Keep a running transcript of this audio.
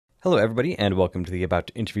Hello, everybody, and welcome to the About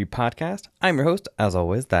to Interview podcast. I'm your host, as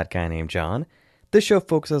always, that guy named John. This show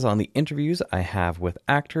focuses on the interviews I have with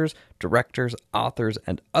actors, directors, authors,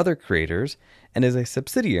 and other creators, and is a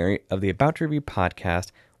subsidiary of the About to Review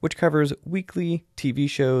podcast, which covers weekly TV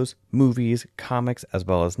shows, movies, comics, as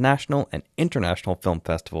well as national and international film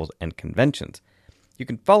festivals and conventions. You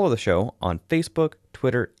can follow the show on Facebook,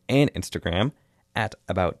 Twitter, and Instagram at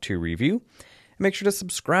About to Review. And make sure to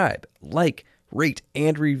subscribe, like, rate,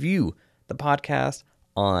 and review the podcast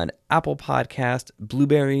on Apple Podcast,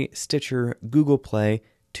 Blueberry, Stitcher, Google Play,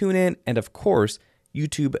 TuneIn, and of course,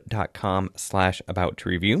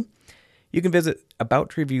 youtube.com/aboutreview. You can visit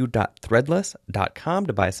aboutreview.threadless.com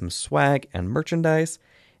to buy some swag and merchandise,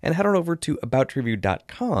 and head on over to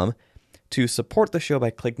aboutreview.com to support the show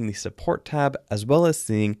by clicking the support tab, as well as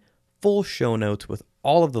seeing full show notes with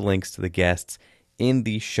all of the links to the guests in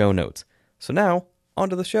the show notes. So now, on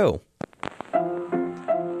to the show.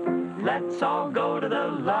 Let's all go to the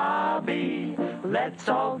lobby. Let's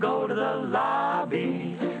all go to the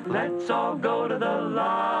lobby. Let's all go to the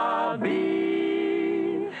lobby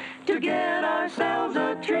to get ourselves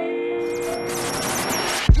a treat.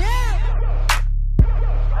 Yeah! Let's all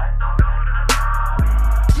go to the lobby.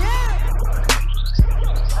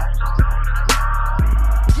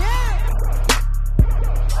 Yeah!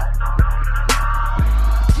 Let's all go to the lobby.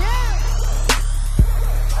 Yeah! Let's all go to the lobby. Yeah! Let's all go to the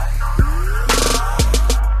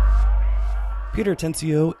Peter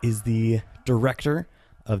Atencio is the director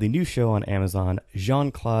of the new show on Amazon,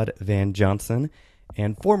 Jean-Claude Van Johnson,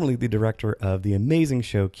 and formerly the director of the amazing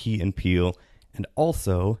show Key and Peele, and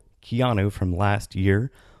also Keanu from last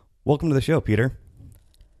year. Welcome to the show, Peter.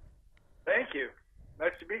 Thank you.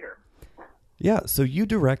 Nice to be here. Yeah, so you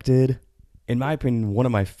directed, in my opinion, one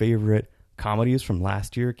of my favorite comedies from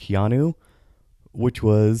last year, Keanu, which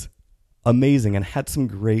was amazing and had some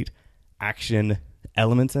great action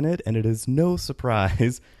elements in it, and it is no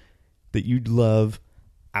surprise that you love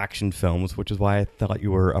action films, which is why I thought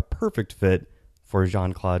you were a perfect fit for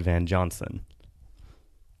Jean-Claude Van Johnson.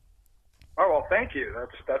 Oh, well, thank you.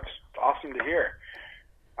 That's awesome to hear.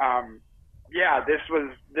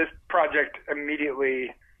 This project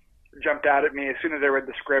immediately jumped out at me as soon as I read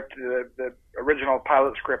the script. The original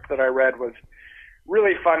pilot script that I read was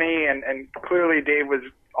really funny, and clearly Dave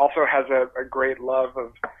also has a great love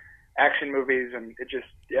of action movies, and it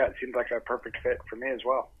seems like a perfect fit for me as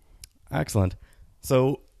well. Excellent.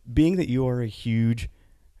 So, being that you are a huge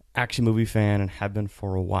action movie fan and have been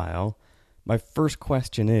for a while, my first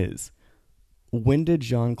question is, when did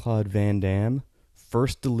Jean-Claude Van Damme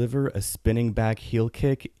first deliver a spinning back heel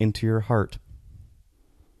kick into your heart?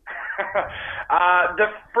 The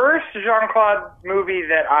first Jean-Claude movie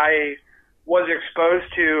that I was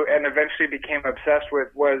exposed to and eventually became obsessed with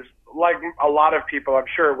was, like a lot of people, I'm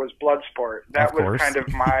sure, was Bloodsport. That was kind of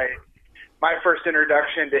my first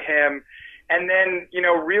introduction to him. And then,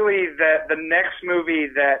 really the next movie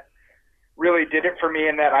that really did it for me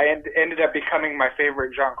and that I ended up becoming my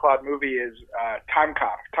favorite Jean-Claude movie is Time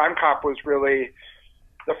Cop. Time Cop was really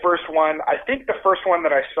the first one, I think the first one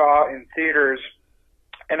that I saw in theaters,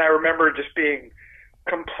 and I remember just being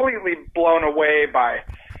completely blown away by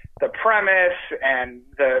the premise and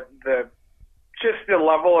the just the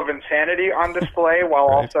level of insanity on display while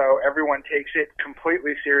Right. Also everyone takes it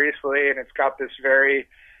completely seriously, and it's got this very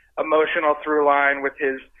emotional through line with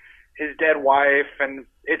his dead wife, and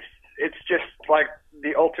it's just like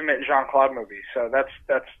the ultimate Jean-Claude movie. So that's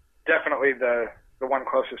definitely the one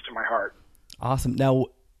closest to my heart. Awesome. Now,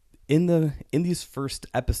 in these first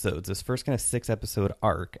episodes, this first kind of 6-episode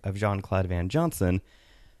arc of Jean-Claude Van Johnson,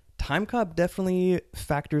 Time Cop definitely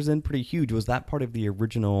factors in pretty huge. Was that part of the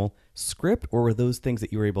original script, or were those things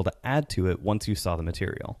that you were able to add to it once you saw the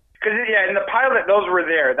material? Because, in the pilot, those were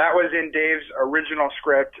there. That was in Dave's original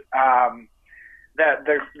script, that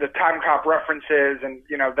the Time Cop references and,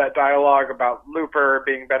 that dialogue about Looper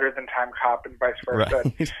being better than Time Cop and vice versa.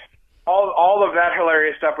 Right. All of that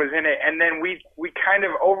hilarious stuff was in it. And then we kind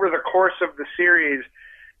of, over the course of the series,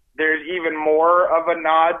 there's even more of a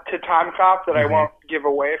nod to Time Cop that I won't give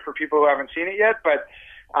away for people who haven't seen it yet, but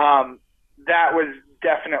that was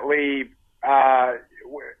definitely a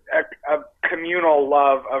communal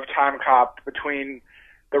love of Time Cop between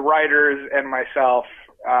the writers and myself.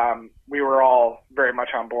 We were all very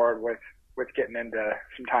much on board with getting into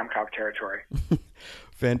some Time Cop territory.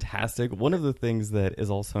 Fantastic. One of the things that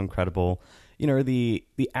is also incredible, are the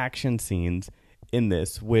action scenes in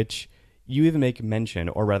this, which you even make mention,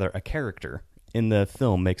 or rather a character in the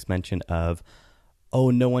film makes mention of, oh,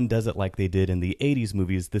 no one does it like they did in the 80s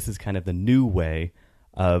movies. This is kind of the new way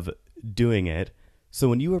of doing it. So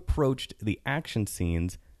when you approached the action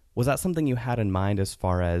scenes, Was that something you had in mind as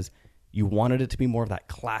far as you wanted it to be more of that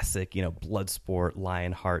classic, Bloodsport,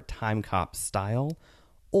 Lionheart, Time Cop style,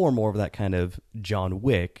 or more of that kind of John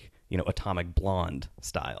Wick, Atomic Blonde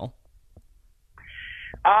style?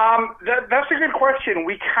 That's a good question.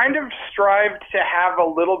 We kind of strived to have a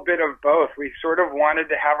little bit of both. We sort of wanted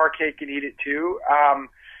to have our cake and eat it too.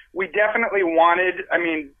 We definitely wanted,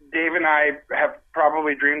 Dave and I have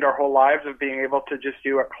probably dreamed our whole lives of being able to just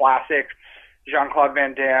do a classic Jean-Claude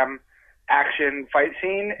Van Damme action fight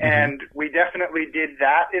scene. Mm-hmm. And we definitely did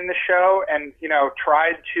that in the show and,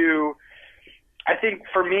 tried to, I think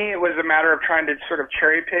for me, it was a matter of trying to sort of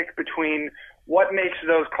cherry pick between what makes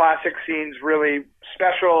those classic scenes really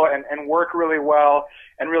special and work really well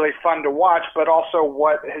and really fun to watch, but also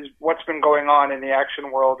what's been going on in the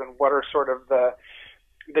action world and what are sort of the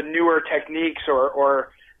newer techniques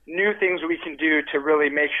or new things we can do to really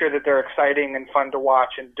make sure that they're exciting and fun to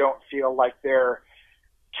watch and don't feel like they're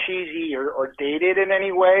cheesy or dated in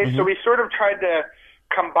any way. Mm-hmm. So we sort of tried to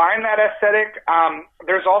combine that aesthetic.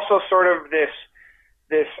 There's also sort of this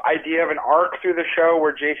idea of an arc through the show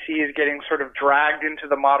where JC is getting sort of dragged into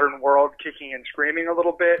the modern world, kicking and screaming a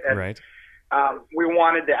little bit. And right. We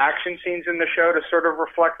wanted the action scenes in the show to sort of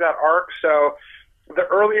reflect that arc. So the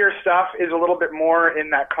earlier stuff is a little bit more in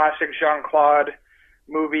that classic Jean-Claude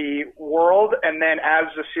movie world. And then as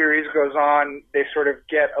the series goes on, they sort of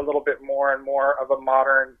get a little bit more and more of a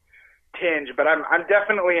modern tinge. But I'm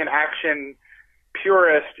definitely an action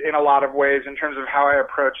purist in a lot of ways in terms of how I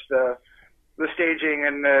approach the staging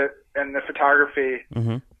and the photography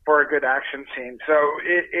mm-hmm. for a good action scene. So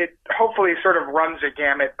it hopefully sort of runs a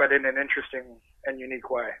gamut, but in an interesting and unique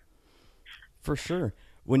way. For sure.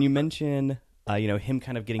 When you mention, him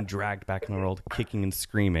kind of getting dragged back in the world, kicking and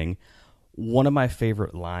screaming, one of my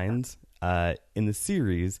favorite lines in the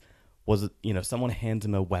series was, someone hands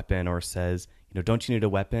him a weapon or says, don't you need a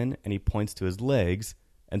weapon? And he points to his legs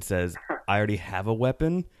and says, I already have a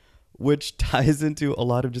weapon, which ties into a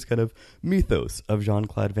lot of just kind of mythos of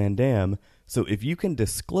Jean-Claude Van Damme. So if you can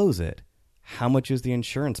disclose it, how much is the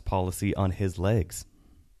insurance policy on his legs?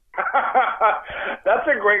 That's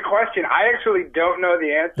a great question. I actually don't know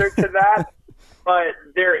the answer to that, but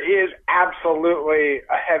there is absolutely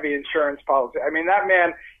a heavy insurance policy. That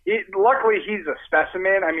man, luckily he's a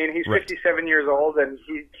specimen. He's right. 57 years old and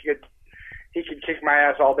he could kick my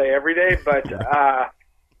ass all day, every day, but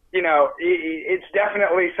it's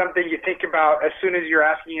definitely something you think about as soon as you're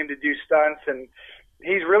asking him to do stunts, and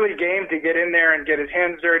he's really game to get in there and get his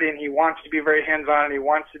hands dirty, and he wants to be very hands-on, and he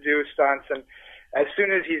wants to do stunts, and as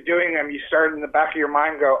soon as he's doing them, you start in the back of your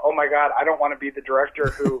mind go, oh my God, I don't want to be the director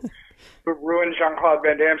who ruined Jean-Claude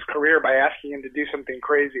Van Damme's career by asking him to do something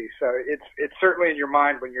crazy. So it's certainly in your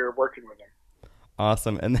mind when you're working with him.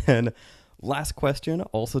 Awesome. And then last question,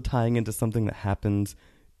 also tying into something that happens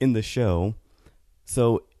in the show.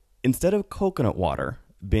 So instead of coconut water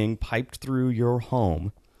being piped through your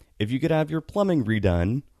home, if you could have your plumbing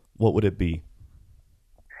redone, what would it be?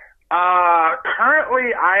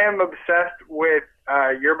 Currently, I am obsessed with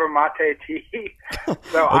yerba mate tea.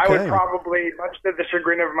 So okay. I would probably, much to the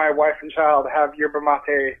chagrin of my wife and child, have yerba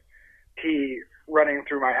mate tea running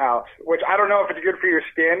through my house, which I don't know if it's good for your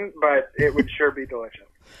skin, but it would sure be delicious.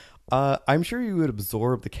 I'm sure you would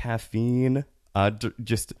absorb the caffeine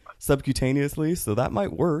just subcutaneously, so that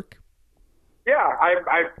might work. Yeah,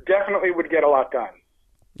 I definitely would get a lot done.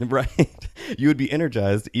 Right. You would be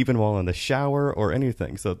energized even while in the shower or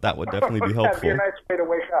anything, so that would definitely be helpful. That'd be a nice way to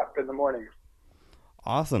wake up in the morning.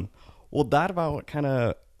 Awesome. Well, that about kind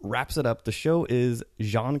of wraps it up. The show is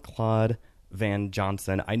Jean-Claude Van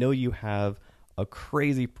Johnson. I know you have a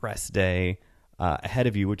crazy press day ahead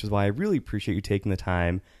of you, which is why I really appreciate you taking the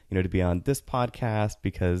time, to be on this podcast,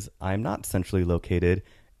 because I'm not centrally located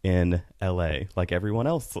in LA like everyone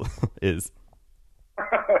else is.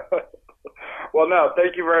 Well, no,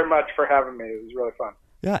 thank you very much for having me. It was really fun.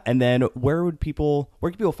 Yeah, and then where can people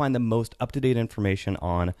find the most up-to-date information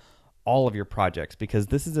on all of your projects? Because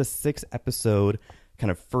this is a 6-episode kind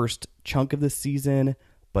of first chunk of the season,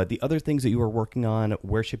 but the other things that you are working on,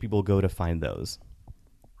 where should people go to find those?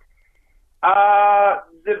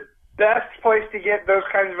 The best place to get those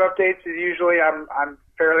kinds of updates is usually I'm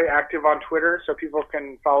fairly active on Twitter, so people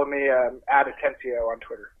can follow me at Atencio on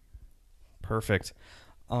Twitter. Perfect.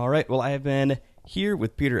 All right. Well, I have been here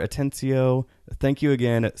with Peter Atencio. Thank you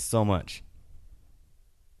again so much.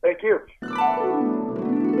 Thank you.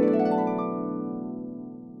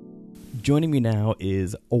 Joining me now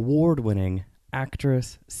is award-winning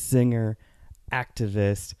actress, singer,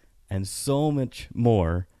 activist, and so much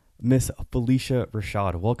more, Miss Phylicia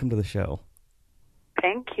Rashad. Welcome to the show.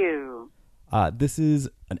 Thank you. This is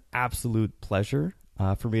an absolute pleasure.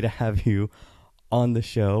 for me to have you on the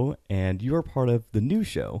show, and you are part of the new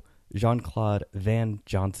show, Jean-Claude Van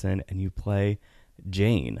Johnson, and you play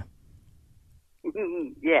Jane.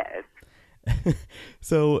 Yes.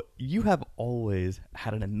 So you have always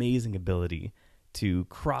had an amazing ability to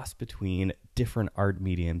cross between different art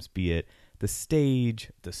mediums, be it the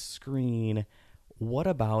stage, the screen. What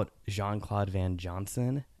about Jean-Claude Van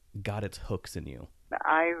Johnson got its hooks in you?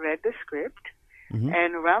 I read the script,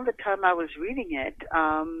 and around the time I was reading it,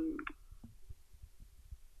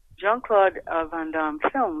 Jean-Claude Van Damme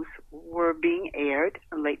films were being aired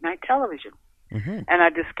on late-night television. And I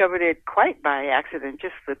discovered it quite by accident,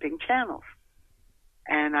 just flipping channels.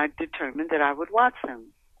 And I determined that I would watch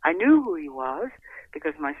them. I knew who he was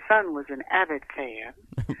because my son was an avid fan.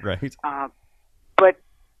 Right. But,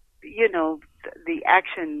 you know, the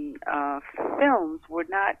action films were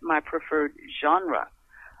not my preferred genre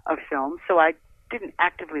of film, so I didn't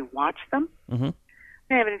actively watch them. I didn't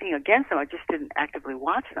have anything against them. I just didn't actively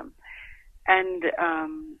watch them. And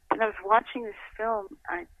when I was watching this film,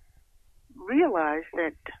 I realized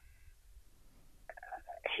that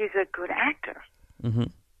he's a good actor. I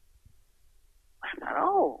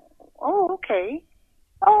thought, okay,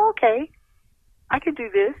 I could do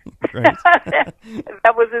this. Right.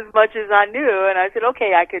 That was as much as I knew, and I said,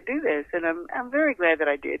 okay, I could do this, and I'm very glad that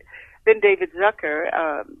I did. Then David Zucker,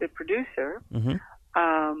 the producer,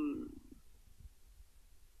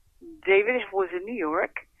 David was in New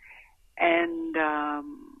York, and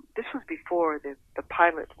this was before the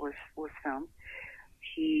pilot was filmed.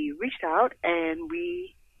 He reached out, and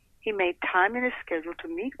he made time in his schedule to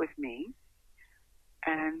meet with me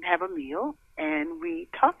and have a meal, and we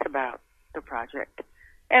talked about the project,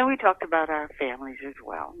 and we talked about our families as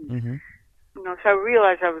well. You know, so I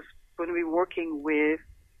realized I was going to be working with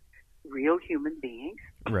real human beings.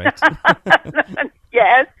 Right.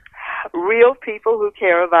 Yes, real people who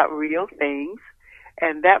care about real things,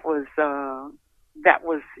 and that was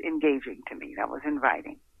engaging to me. That was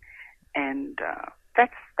inviting, and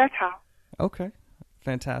that's how. Okay,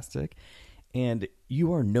 fantastic. And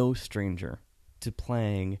you are no stranger to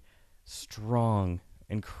playing strong,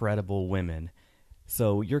 incredible women.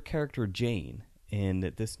 So your character Jane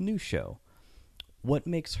in this new show, what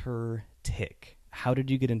makes her tick? How did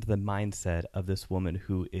you get into the mindset of this woman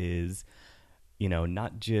who is, you know,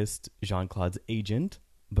 not just Jean-Claude's agent,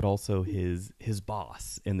 but also his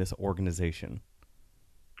boss in this organization?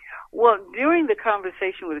 Well, during the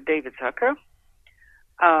conversation with David Zucker,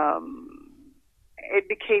 it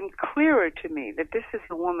became clearer to me that this is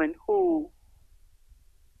a woman who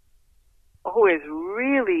has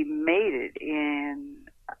really made it in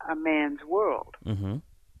a man's world, in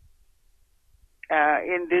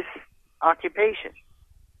this occupation,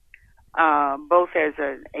 both as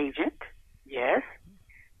an agent, yes,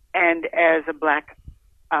 and as a black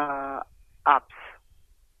ops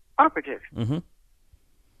operative.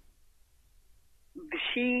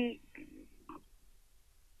 She's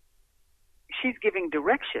giving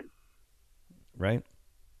direction. Right.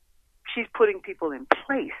 She's putting people in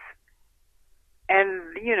place.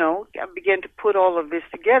 And, you know, I began to put all of this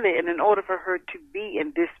together, and in order for her to be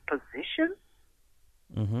in this position,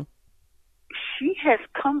 she has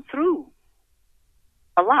come through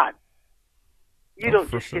a lot. You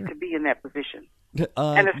don't just get to be in that position.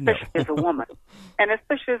 And especially as a woman. And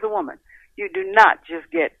especially as a woman. You do not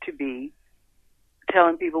just get to be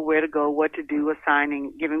telling people where to go, what to do,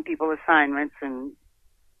 giving people assignments, and,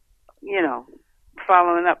 you know,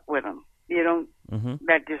 following up with them. You don't,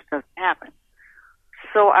 that just doesn't happen.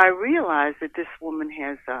 So I realized that this woman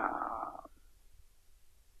has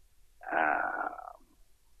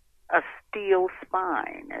a steel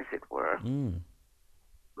spine, as it were.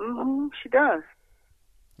 She does.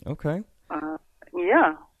 Okay.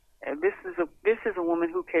 Yeah. This is a woman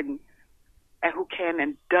who can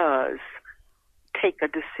and does take a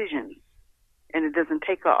decision, and it doesn't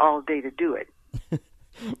take her all day to do it.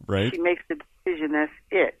 Right. She makes the decision. That's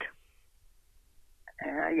it.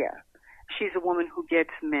 Yeah. She's a woman who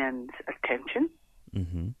gets men's attention.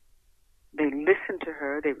 They listen to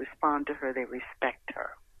her. They respond to her. They respect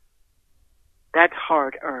her. That's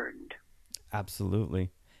hard earned.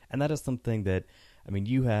 Absolutely. And that is something that, I mean,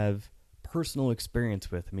 you have personal experience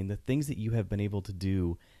with. I mean, the things that you have been able to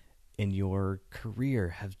do in your career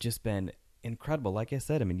have just been incredible. Like I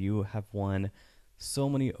said, I mean, you have won so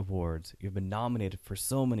many awards. You've been nominated for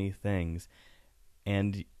so many things,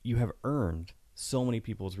 and you have earned so many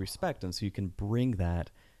people's respect. And so you can bring that,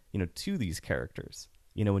 you know, to these characters.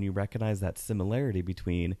 You know, when you recognize that similarity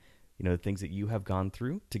between, you know, the things that you have gone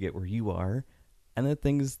through to get where you are, and the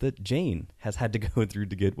things that Jane has had to go through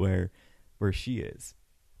to get where she is.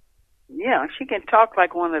 Yeah, she can talk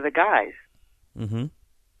like one of the guys. Mm-hmm.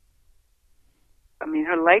 I mean,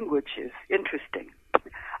 her language is interesting.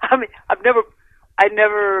 I mean, I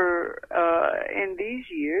never, in these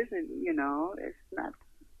years, and you know,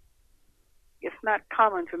 it's not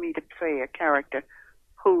common for me to play a character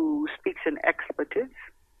who speaks in expletives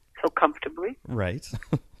so comfortably. Right.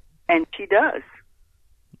 And she does,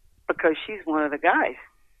 because she's one of the guys.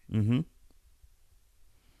 Mm-hmm.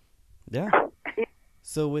 Yeah.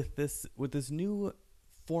 So with this new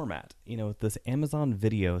format, you know, with this Amazon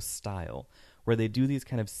Video style, where they do these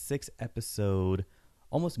kind of 6-episode,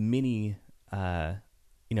 almost mini,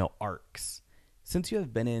 arcs. Since you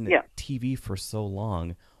have been in TV for so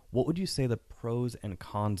long, what would you say the pros and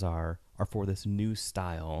cons are for this new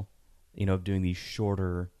style, you know, of doing these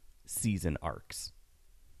shorter season arcs?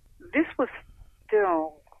 This was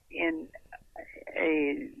still in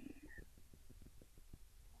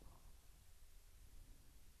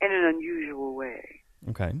an unusual way.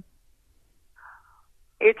 Okay.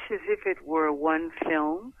 It's as if it were one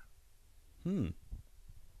film.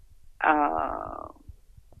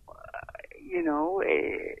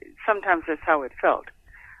 Sometimes that's how it felt.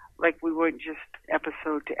 Like we weren't just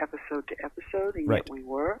episode to episode to episode, and yet we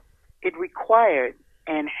were. It required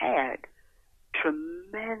and had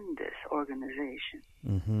tremendous organization.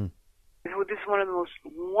 Mm-hmm. This is one of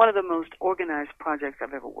the most organized projects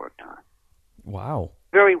I've ever worked on. Wow.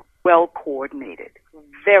 Very well coordinated.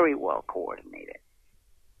 Very well coordinated.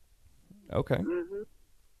 Okay. Mm-hmm.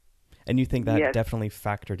 And you think that definitely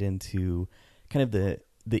factored into kind of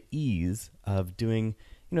the ease of doing,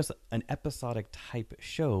 you know, an episodic type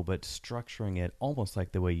show, but structuring it almost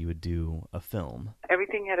like the way you would do a film.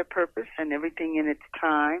 Everything had a purpose and everything in its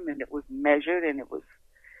time, and it was measured and it was,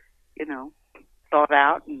 you know, thought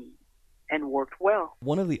out and worked well.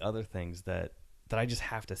 One of the other things that I just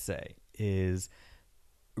have to say is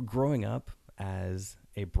growing up as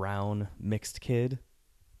a brown mixed kid,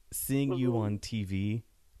 seeing you on TV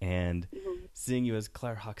and seeing you as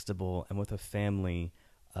Claire Huxtable and with a family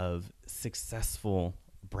of successful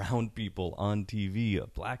brown people on TV,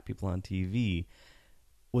 of black people on TV,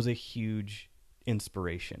 was a huge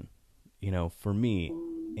inspiration, you know, for me.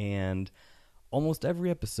 And almost every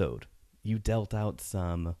episode, you dealt out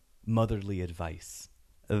some motherly advice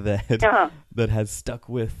that has stuck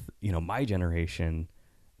with, you know, my generation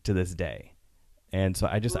to this day. And so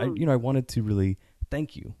I wanted to really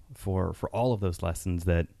thank you for all of those lessons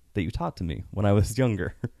that you taught to me when I was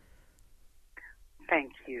younger.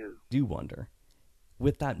 Thank you. I do wonder,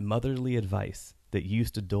 with that motherly advice that you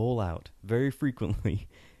used to dole out very frequently,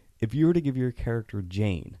 if you were to give your character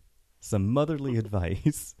Jane some motherly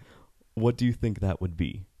advice, what do you think that would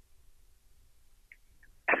be?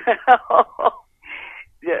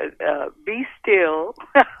 Be still.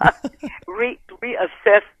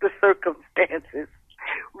 Reassess the circumstances.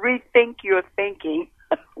 Rethink your thinking.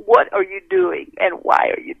 What are you doing and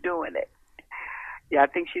why are you doing it? Yeah, I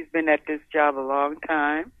think she's been at this job a long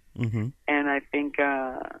time. Mm-hmm. And I think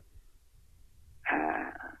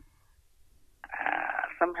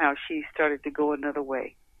somehow she started to go another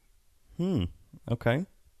way. Okay.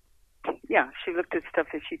 Yeah, she looked at stuff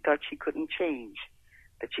that she thought she couldn't change,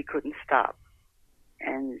 that she couldn't stop.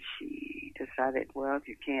 And she decided, well, if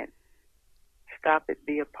you can't stop it,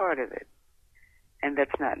 be a part of it. And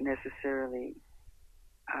that's not necessarily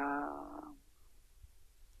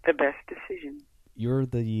the best decision. You're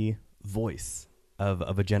the voice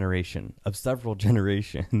of a generation, of several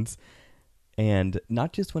generations, and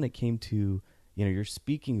not just when it came to, you know, your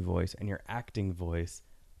speaking voice and your acting voice,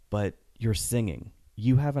 but your singing.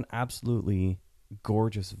 You have an absolutely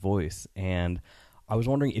gorgeous voice, and I was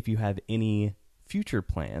wondering if you have any future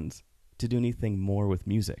plans to do anything more with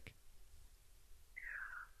music.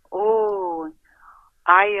 Oh,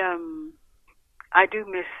 I do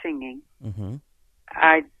miss singing. Mm-hmm.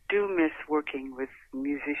 I do miss working with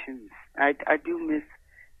musicians. I do miss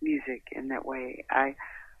music in that way.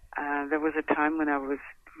 There was a time when I was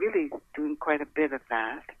really doing quite a bit of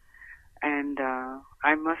that, and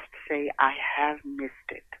I must say I have missed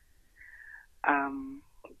it.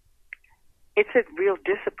 It's a real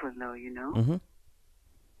discipline, though, you know. Mm-hmm.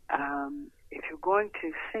 If you're going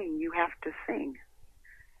to sing, you have to sing.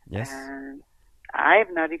 Yes. And I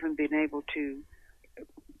have not even been able to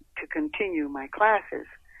continue my classes.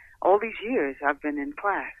 All these years I've been in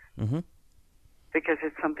class. Mm-hmm. Because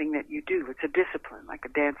it's something that you do. It's a discipline. Like a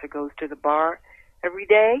dancer goes to the bar every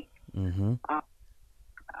day. Mm-hmm.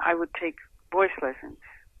 I would take voice lessons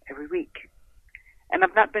every week. And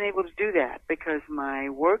I've not been able to do that because my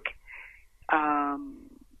work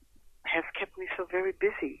has kept me so very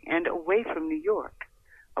busy and away from New York,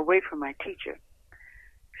 away from my teacher.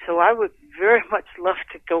 So I would very much love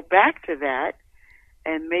to go back to that,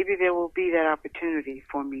 and maybe there will be that opportunity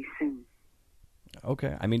for me soon.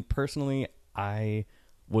 Okay. I mean, personally, I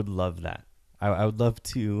would love that. I would love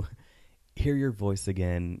to hear your voice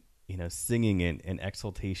again, singing in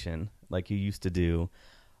exultation like you used to do.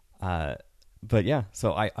 But yeah,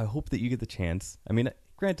 so I hope that you get the chance. I mean,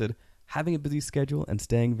 granted, having a busy schedule and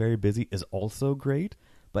staying very busy is also great,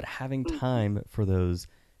 but having time for those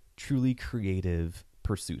truly creative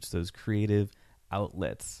pursuits, those creative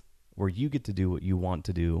outlets where you get to do what you want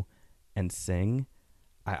to do and sing,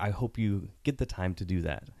 I hope you get the time to do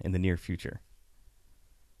that in the near future.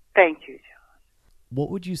 Thank you, John. What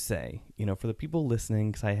would you say, for the people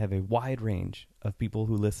listening, because I have a wide range of people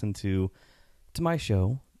who listen to my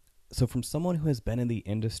show. So from someone who has been in the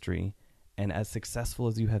industry and as successful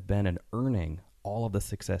as you have been and earning all of the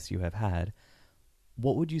success you have had,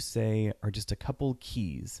 what would you say are just a couple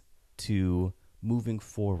keys to moving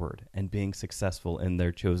forward and being successful in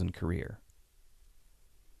their chosen career?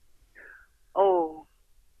 Oh,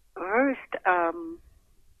 first,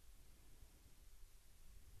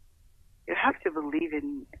 you have to believe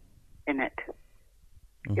in it.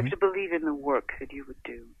 You have to believe in the work that you would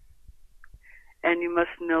do. And you must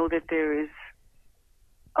know that there is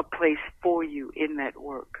a place for you in that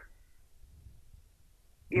work.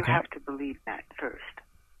 You have to believe that first.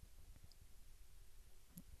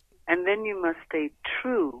 And then you must stay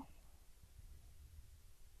true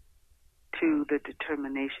to the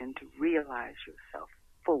determination to realize yourself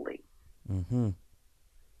fully.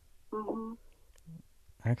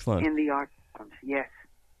 Excellent. In the art forms, yes.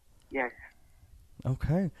 Yes.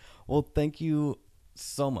 Okay. Well, thank you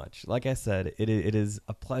so much. Like I said, it is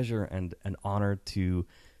a pleasure and an honor to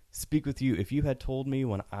speak with you. If you had told me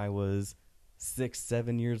when I was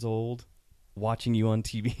 6-7 years old watching you on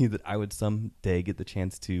TV that I would someday get the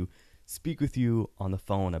chance to speak with you on the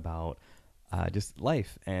phone about just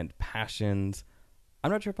life and passions,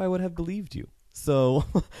 I'm not sure if I would have believed you. So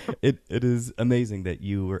it is amazing that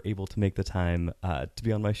you were able to make the time to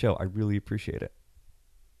be on my show. I really appreciate it.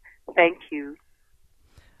 Thank you.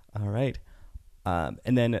 All right.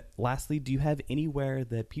 And then lastly, do you have anywhere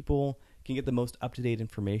that people can get the most up-to-date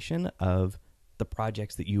information of the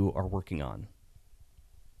projects that you are working on?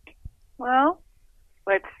 Well,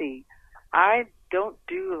 let's see. I don't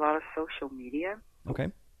do a lot of social media.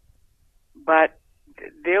 Okay. But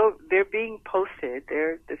they're being posted.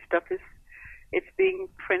 The stuff it's being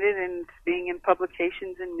printed and it's being in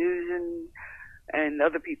publications and news and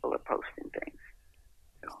other people are posting things.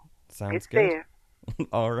 So Sounds it's good. there.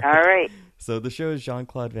 All right. All right. So the show is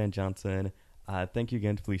Jean-Claude Van Johnson. Thank you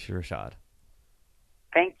again, Phylicia Rashad.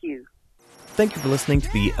 Thank you. Thank you for listening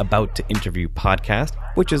to the About to Interview podcast,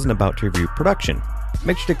 which is an About to Review production.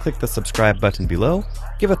 Make sure to click the subscribe button below,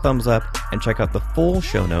 give a thumbs up, and check out the full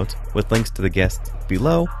show notes with links to the guests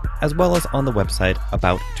below, as well as on the website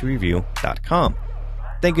abouttoreview.com.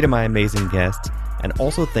 Thank you to my amazing guests, and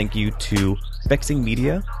also thank you to Vexing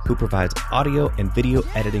Media, who provides audio and video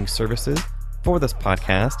editing services for this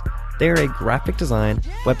podcast. They are a graphic design,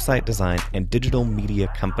 website design, and digital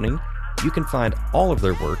media company. You can find all of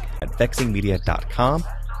their work at vexingmedia.com,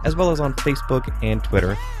 as well as on Facebook and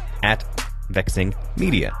Twitter at Vexing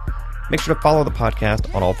Media. Make sure to follow the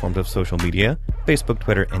podcast on all forms of social media, Facebook,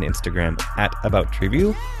 Twitter, and Instagram at About to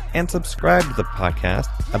Review, and subscribe to the podcast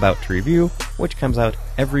About to Review, which comes out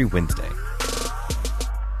every Wednesday.